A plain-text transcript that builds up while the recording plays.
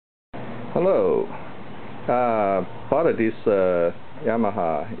Hello. Bought this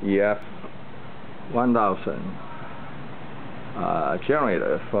Yamaha EF1000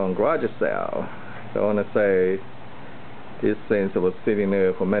 generator from garage sale. So I want to say this thing was sitting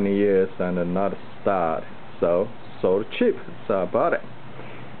there for many years and not start, so sold cheap. So I bought it.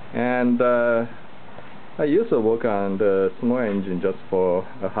 And I used to work on the small engine just for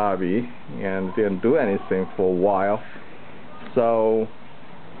a hobby and didn't do anything for a while. So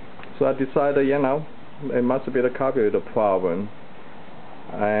I decided, it must be the carburetor problem.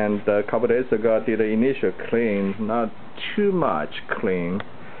 And a couple days ago, I did an initial clean, not too much clean.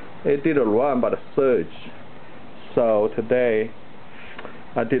 It did a run, but a surge. So today,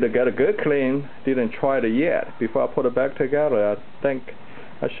 I did get a good clean. Didn't try it yet. Before I put it back together, I think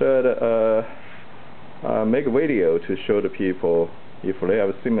I should make a video to show the people if they have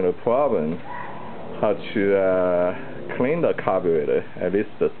a similar problem, how to clean the carburetor, at least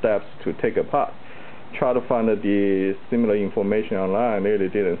the steps to take apart. Try to find the similar information online, really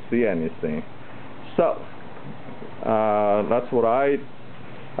didn't see anything. So that's what I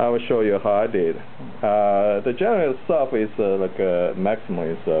will show you how I did. The generator itself is like a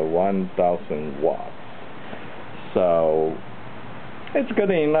maximum is 1000 watts, so it's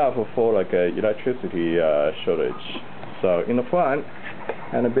good enough for like a electricity shortage. So in the front,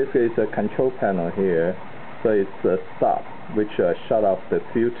 and basically it's a control panel here. So it's a stop, which shut off the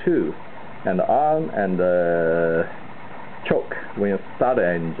fuel tube, and the arm and the choke when you start the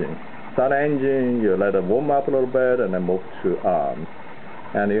engine. Start the engine, you let it warm up a little bit, and then move to arm.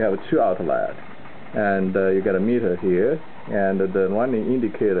 And you have two outlets, and you got a meter here, and the running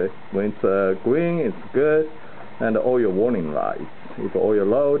indicator. When it's green, it's good, and the oil warning lights. If oil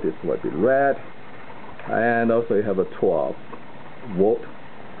low, this will be red. And also you have a 12 volt.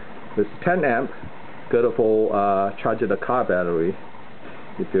 It's 10 amp. Good for charging the car battery.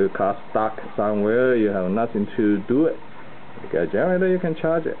 If your car stuck somewhere, you have nothing to do it. You get a generator, you can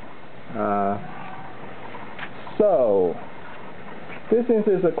charge it. So this thing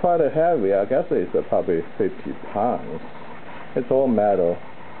is quite heavy. I guess it's probably 50 pounds. It's all metal.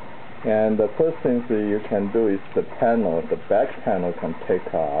 And the first thing that you can do is the panel, the back panel can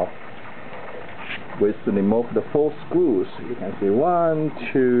take off. With remove the 4 screws. You can see 1,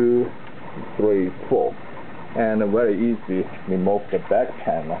 2, 3, 4, and very easy remove the back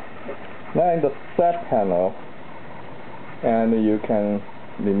panel. Now in the side panel, and you can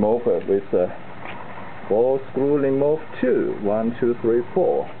remove it with 4 screw remove too. 1, 2, 3,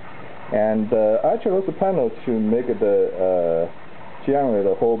 4, and actually those panels to make the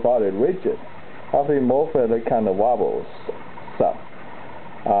generator whole body rigid. After you remove it, they kind of wobbles. So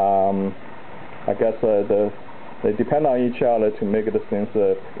I guess they depend on each other to make the things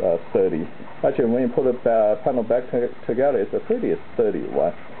sturdy. Actually, when you put the panel back together, it's a pretty sturdy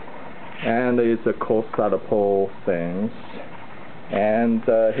one. And it's a cold starter pole things. And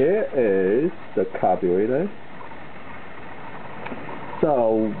here is the carburetor.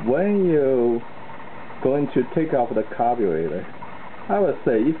 So when you going to take off the carburetor, I would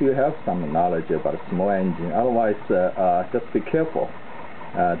say if you have some knowledge about a small engine, otherwise just be careful.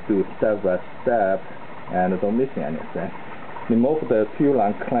 Do step by step and don't miss anything. Remove the fuel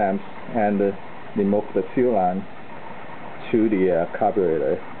line clamps and remove the fuel line to the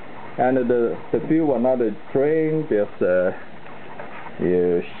carburetor. And the fuel will not drain because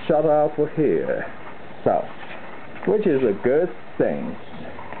you shut off here. So, which is a good thing.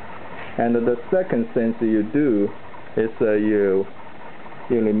 And the second thing you do is you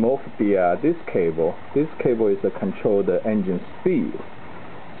remove this cable. This cable is to control the engine speed.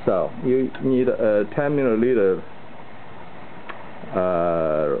 So you need a 10 milliliter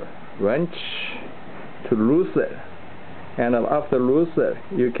wrench to loosen it, and after loosen it,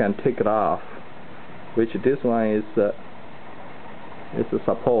 you can take it off. Which this one is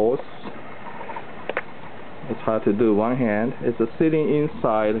suppose it's hard to do one hand. It's sitting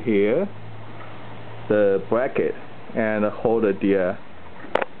inside here, the bracket, and hold the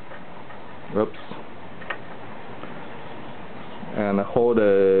and hold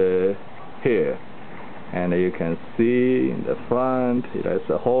here, and you can see in the front there's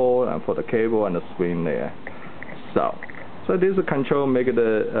a hole, and put the cable and the spring there. So this control make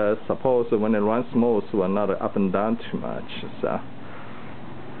the suppose when it runs smooth will not up and down too much. So,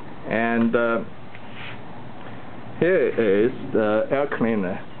 and here is the air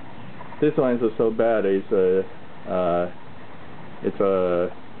cleaner. This one is so bad. It's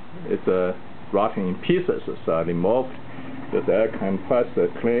rotting in pieces. So I removed. The air compressor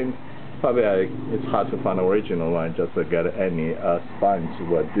clean. Probably it's hard to find an original one. Just to get any sponge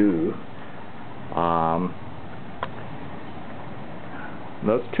will do.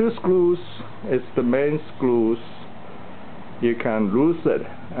 those two screws is the main screws. You can loose it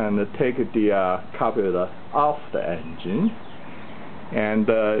and take the carburetor off the engine. And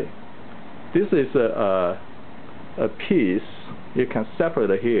this is a piece you can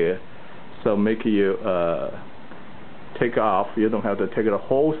separate here, so make you take off. You don't have to take the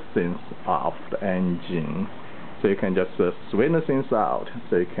whole thing off the engine. So you can just swing the things out.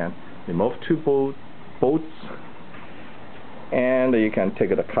 So you can remove two bolts, and you can take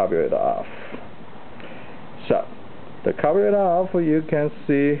the carburetor off. So the carburetor off, you can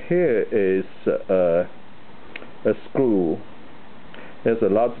see here is a screw. There's a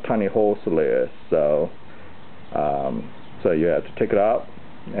lot of tiny holes there, so you have to take it out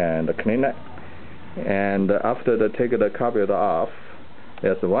and clean it. And after take the carburetor off,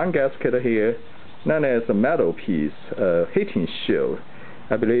 there's one gasket here. Then there's a metal piece, heating shield.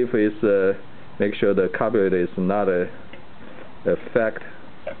 I believe it's make sure the carburetor is not affected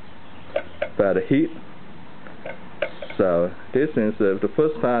by the heat. So this is the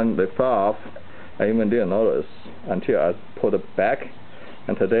first time they fell off. I even didn't notice until I put it back.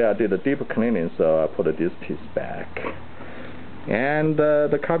 And today I did a deep cleaning, so I put this piece back. And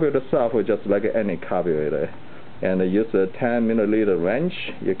the carburetor itself is just like any carburetor. And use a 10 milliliter wrench.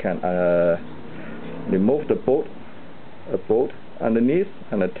 You can remove the bolt underneath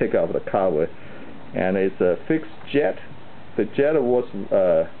and take out the cover. And it's a fixed jet. The jet was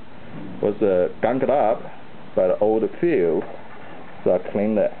gunked up by the old fuel, so I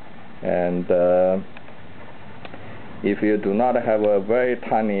cleaned it. And if you do not have a very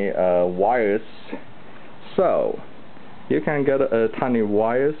tiny wires, so you can get tiny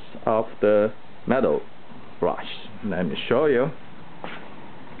wires off the metal brush. Let me show you.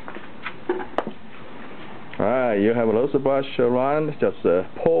 Alright, you have those brush around, just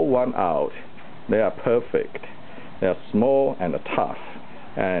pull one out. They are perfect. They are small and tough,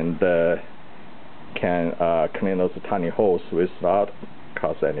 and can clean those tiny holes without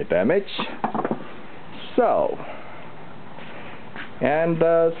cause any damage. So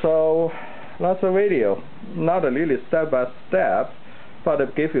that's a video, not really step by step, but to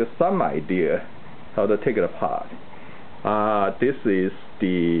give you some idea how to take it apart. This is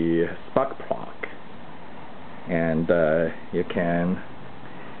the spark plug, and you can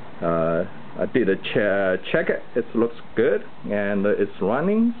I did a check it. It looks good and it's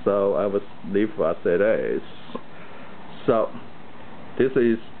running, so I will leave as it is. So this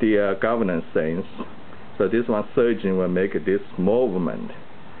is the governance things. So this one surgeon will make this movement,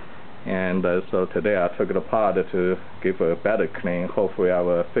 and so today I took it apart to give a better clean. Hopefully I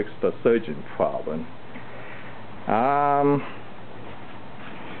will fix the surgeon problem.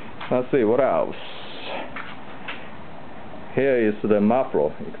 Let's see what else. Here is the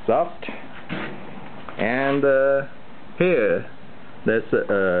muffler exhaust, and here there's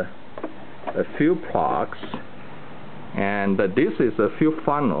a few plugs, and this is a fuel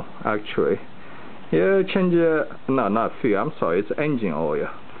funnel actually. You change no, not fuel, I'm sorry, it's engine oil.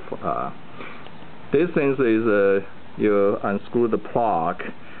 This thing is you unscrew the plug.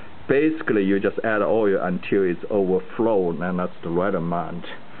 Basically you just add oil until it's overflowed, and that's the right amount.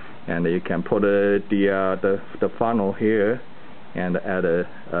 And you can put the funnel here and add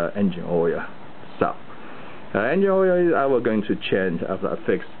engine oil. So engine oil I was going to change after I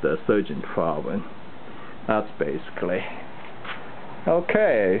fix the surgeon problem. That's basically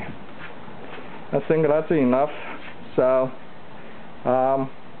okay. I think that's enough. So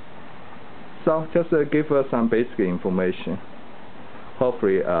just give us some basic information.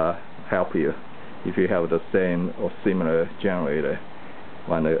 Hopefully help you if you have the same or similar generator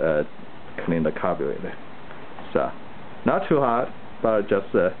when clean the carburetor. So not too hard, but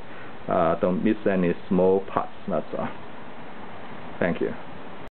just don't miss any small parts, that's all. Thank you.